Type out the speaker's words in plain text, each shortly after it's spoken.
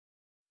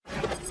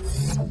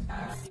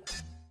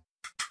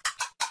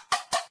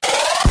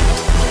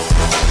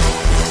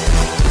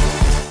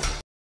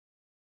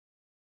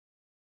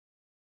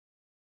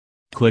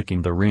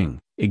clicking the ring,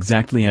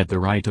 exactly at the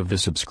right of the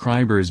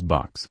subscribers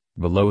box,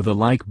 below the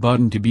like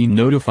button to be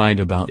notified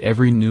about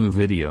every new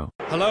video.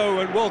 Hello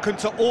and welcome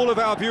to all of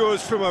our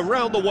viewers from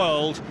around the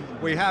world.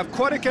 We have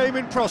quite a game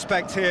in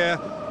prospect here,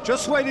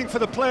 just waiting for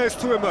the players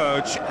to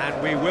emerge,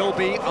 and we will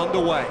be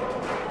underway.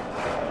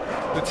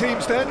 The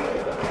teams then,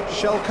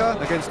 Schalke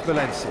against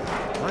Valencia.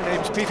 My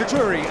name's Peter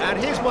Drury, and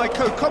here's my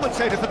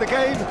co-commentator for the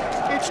game,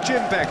 it's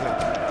Jim Begley.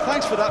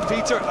 Thanks for that,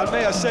 Peter, and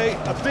may I say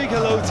a big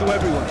hello to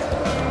everyone.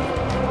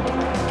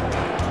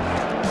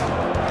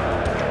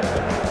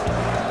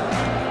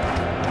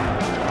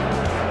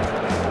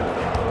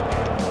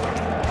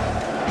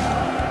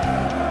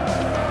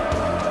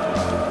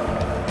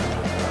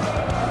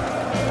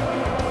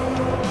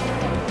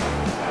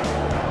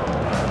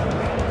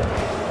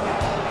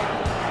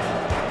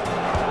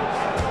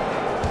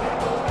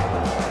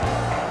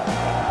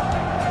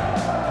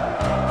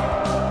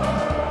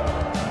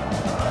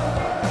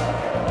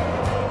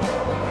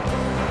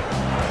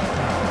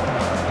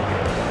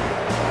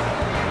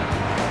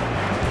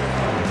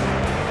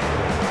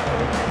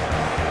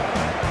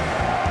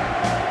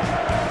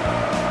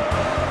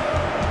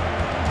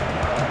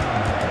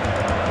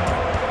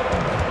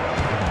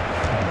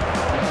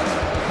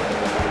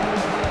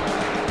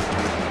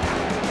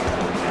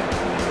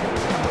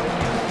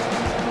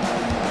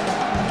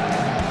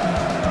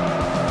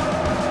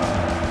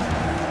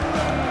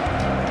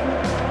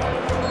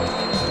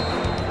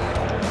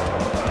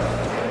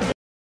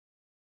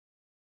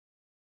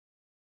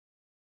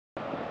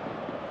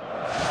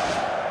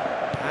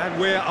 And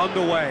we're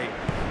underway.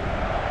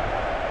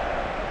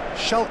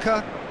 Schalke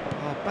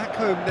are back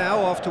home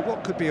now after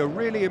what could be a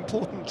really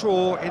important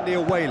draw in the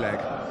away leg.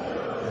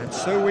 And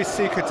so we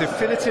seek a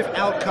definitive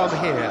outcome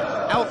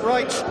here.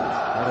 Outright,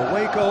 on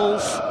away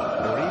goals,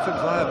 or even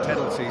via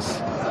penalties.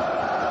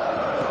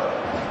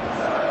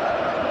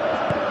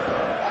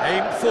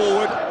 Aimed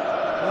forward,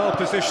 well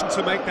positioned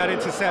to make that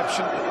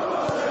interception.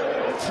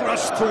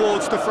 Thrust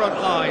towards the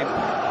front line.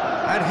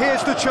 And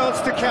here's the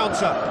chance to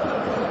counter.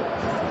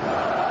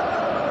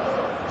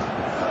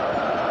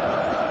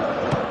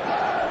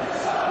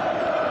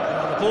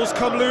 Ball's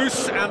come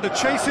loose and the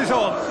chase is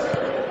on.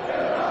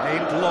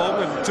 Aimed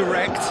long and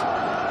direct.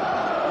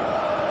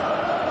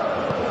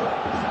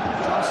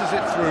 Passes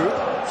it through.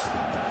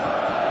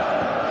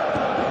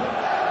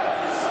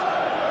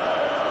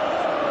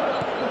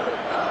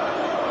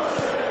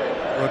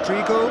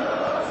 Rodrigo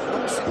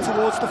knocks it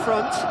towards the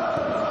front.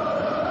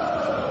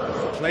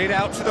 Played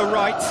out to the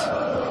right.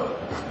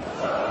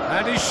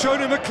 And he's shown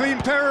him a clean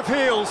pair of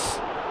heels.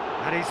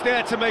 And he's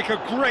there to make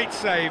a great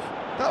save.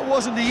 That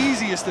wasn't the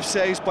easiest of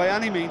saves by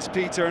any means,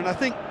 Peter, and I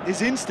think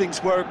his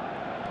instincts were,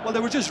 well, they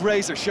were just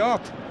razor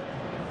sharp.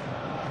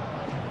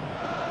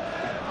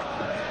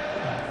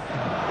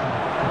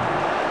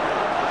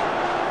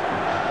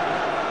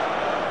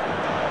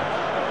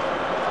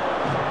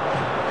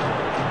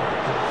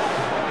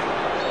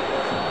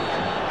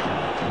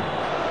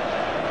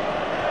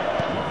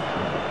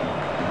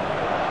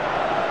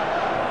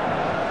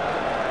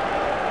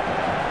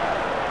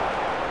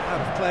 Out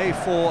of play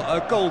for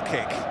a goal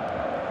kick.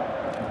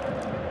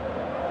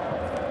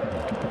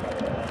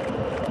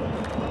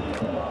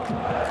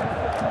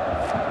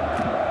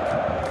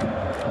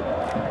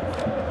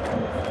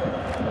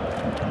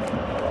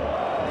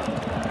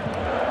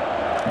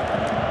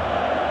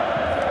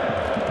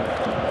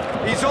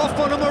 He's off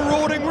on a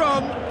marauding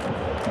run.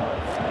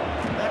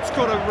 That's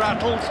got him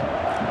rattled.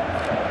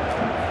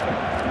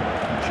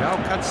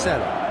 João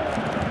Cancelo.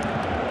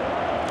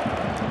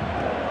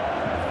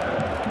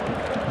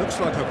 Looks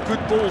like a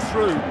good ball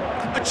through.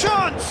 A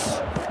chance!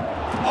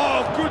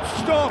 Oh, good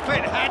stop,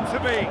 it had to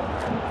be.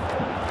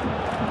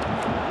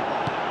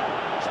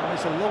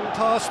 Tries a long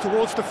pass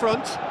towards the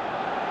front.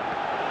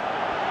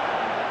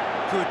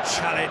 Good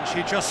challenge,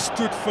 he just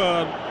stood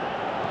firm.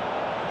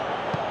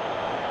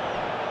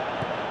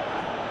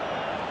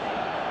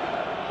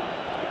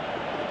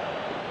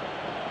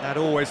 That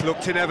always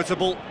looked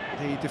inevitable.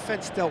 The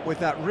defence dealt with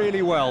that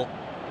really well.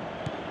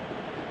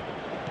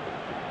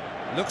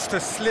 Looks to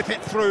slip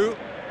it through.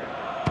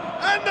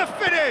 And the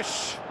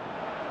finish!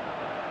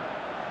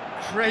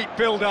 Great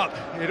build-up.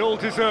 It all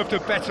deserved a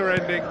better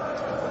ending.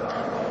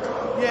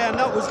 Yeah, and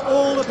that was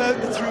all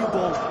about the through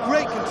ball.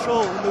 Great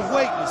control, and the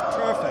weight was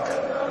perfect.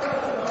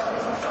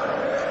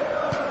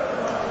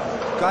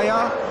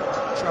 Gaia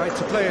tried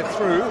to play it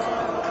through.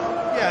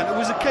 Yeah, and it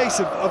was a case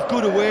of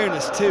good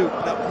awareness too.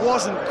 That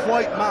wasn't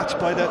quite matched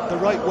by the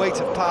right weight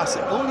of pass.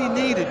 It only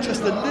needed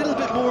just a little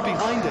bit more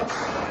behind it,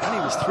 and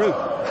he was through.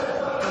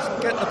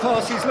 Doesn't get the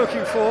pass he's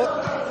looking for.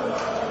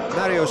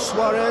 Mario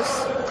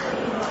Suarez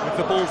with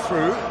the ball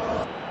through.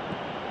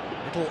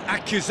 Little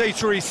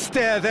accusatory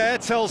stare there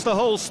tells the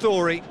whole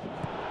story.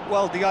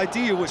 Well, the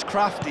idea was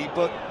crafty,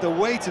 but the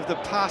weight of the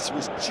pass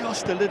was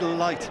just a little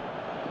light.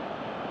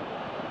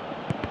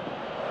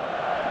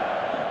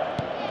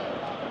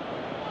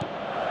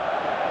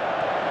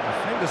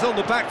 Defenders on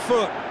the back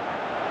foot.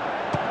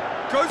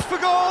 Goes for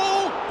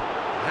goal!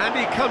 And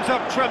he comes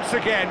up trumps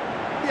again.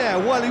 Yeah,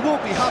 while he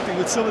won't be happy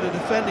with some of the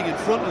defending in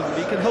front of him,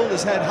 he can hold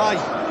his head high.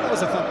 That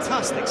was a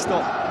fantastic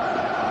stop.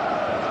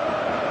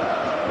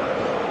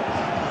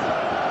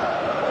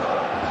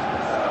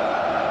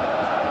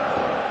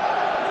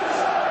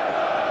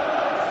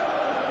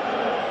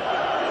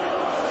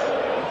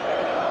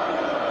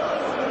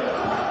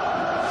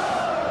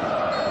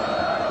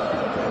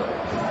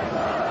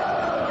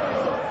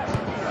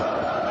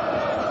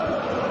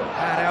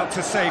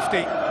 To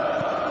safety.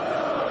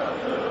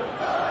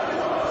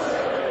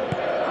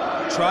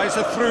 Tries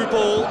a through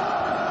ball.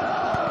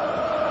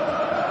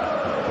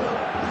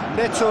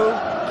 Neto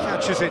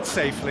catches it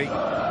safely.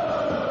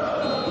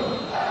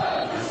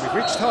 And we've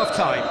reached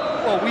half-time.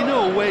 Well, we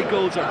know away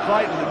goals are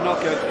vital in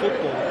knockout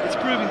football. It's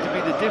proving to be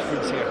the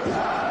difference here.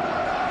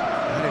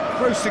 An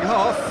engrossing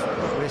half,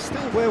 but we're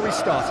still where we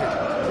started,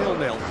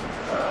 0-0.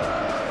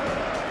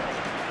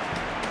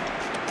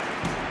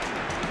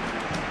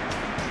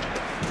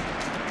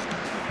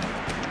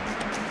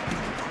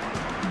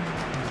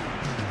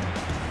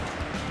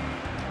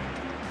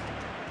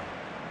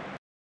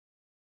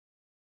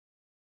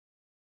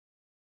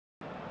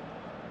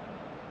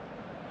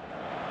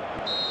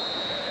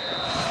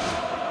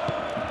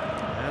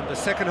 The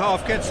second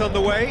half gets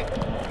underway.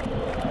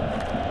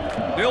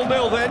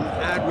 0-0 then,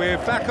 and we're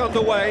back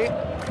underway.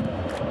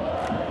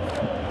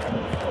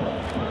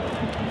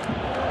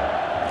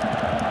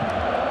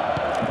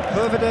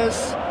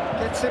 Hervedes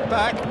gets it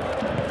back.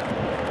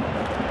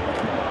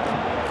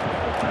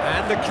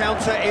 And the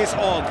counter is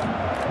on.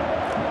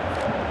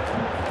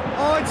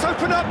 Oh, it's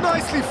opened up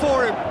nicely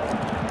for him.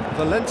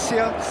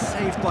 Valencia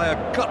saved by a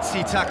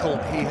gutsy tackle.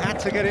 He had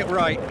to get it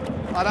right.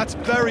 And that's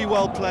very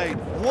well played.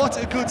 What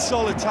a good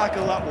solid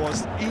tackle that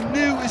was. He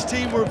knew his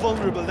team were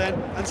vulnerable then,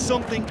 and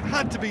something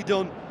had to be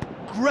done.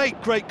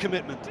 Great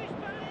commitment.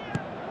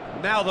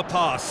 Now the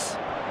pass.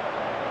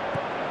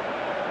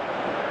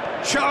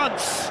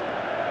 Chance!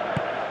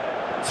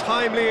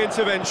 Timely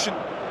intervention.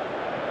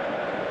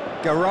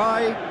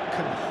 Garay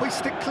can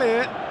hoist it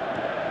clear.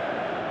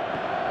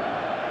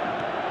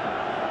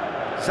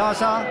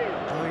 Zaza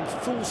going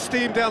full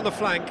steam down the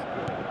flank.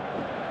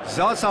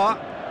 Zaza.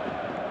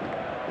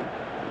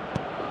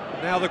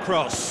 Now the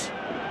cross.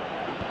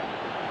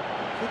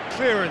 Good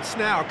clearance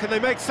now. Can they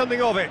make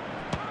something of it?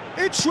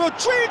 It's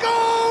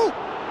Rodrigo!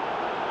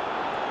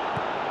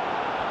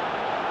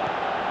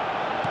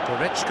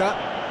 Donetsk.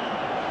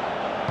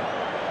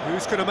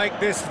 Who's going to make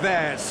this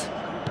theirs?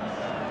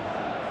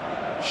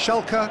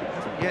 Schalke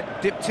haven't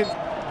yet dipped in.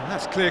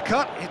 That's clear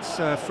cut. It's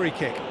a free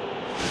kick.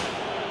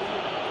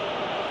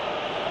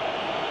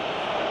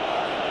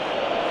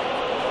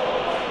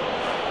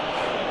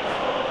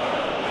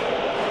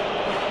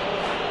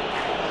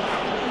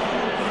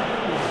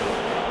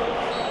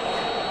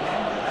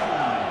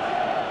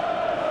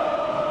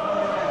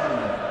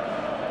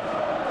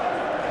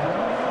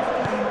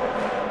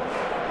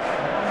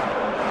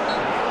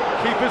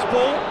 Keeper's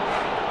ball.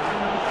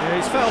 Yeah,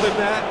 he's fouled him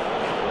there.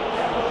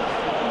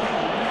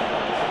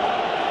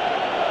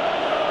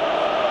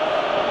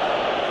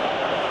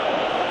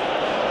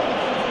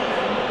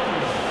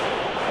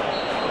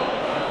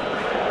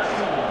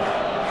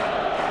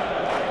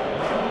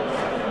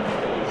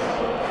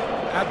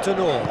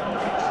 Abdenor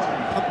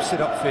pumps it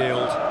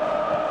upfield.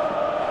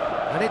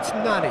 And it's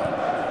Nani.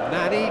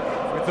 Nani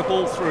with the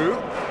ball through.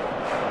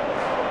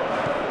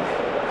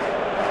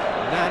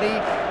 Nani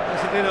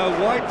has it in a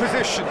wide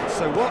position,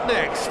 so what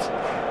next?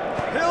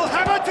 He'll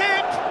have a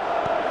dip!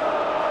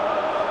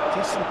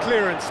 Decent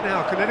clearance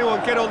now, can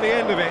anyone get on the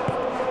end of it?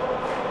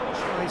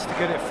 Tries to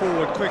get it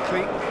forward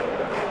quickly.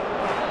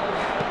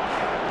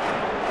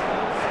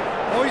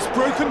 Oh, he's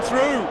broken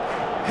through!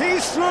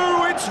 He's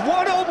through, it's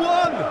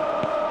one-on-one!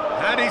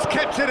 And he's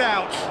kept it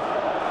out.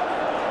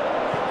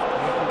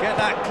 You can get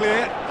that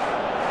clear.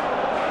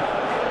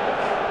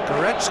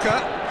 Goretzka.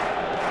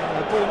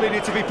 The ball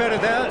needed to be better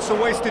there, it's a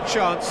wasted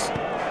chance.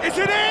 Is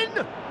it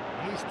in?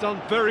 He's done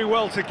very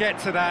well to get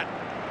to that.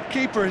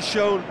 Keeper has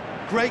shown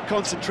great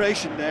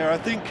concentration there. I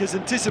think his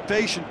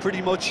anticipation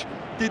pretty much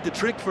did the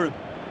trick for him.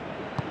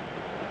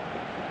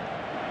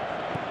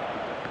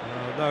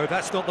 Oh, no,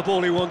 that's not the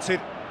ball he wanted.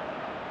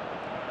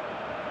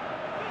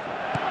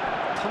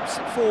 Pumps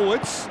it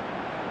forwards.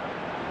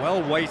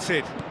 Well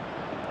weighted.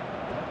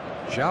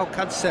 João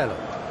Cancelo.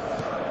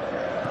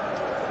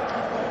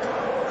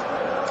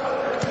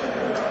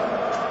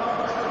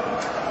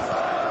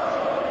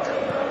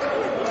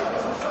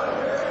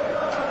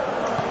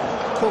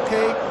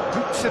 Koke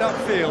boots it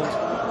upfield.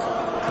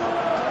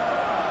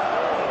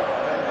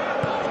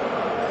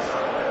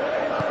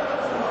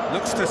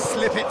 Looks to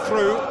slip it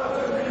through.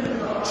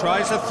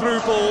 Tries a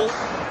through ball.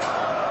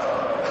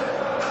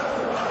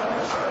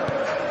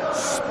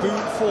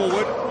 Spoon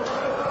forward.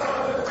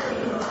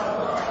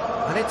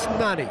 And it's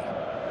Nani.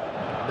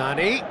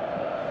 Nani.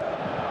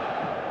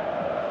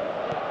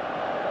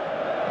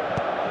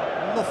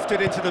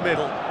 Lofted into the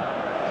middle.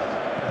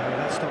 No,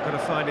 that's not going to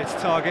find its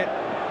target.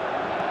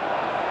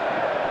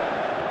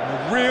 A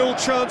real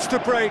chance to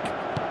break.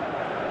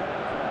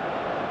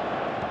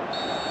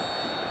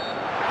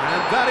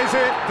 And that is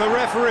it, the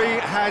referee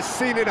has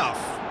seen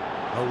enough.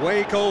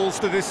 Away goals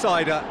the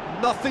decider,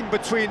 nothing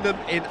between them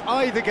in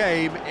either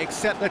game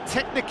except the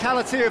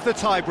technicality of the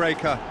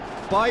tiebreaker.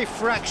 By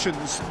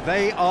fractions,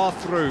 they are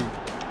through.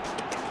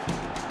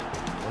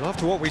 Well,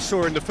 after what we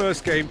saw in the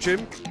first game,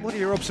 Jim, what are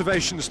your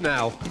observations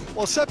now?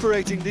 Well,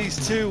 separating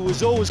these two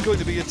was always going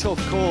to be a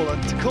tough call,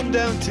 and to come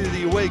down to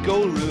the away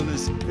goal rule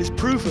is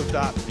proof of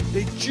that.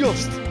 They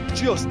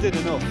just did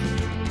enough.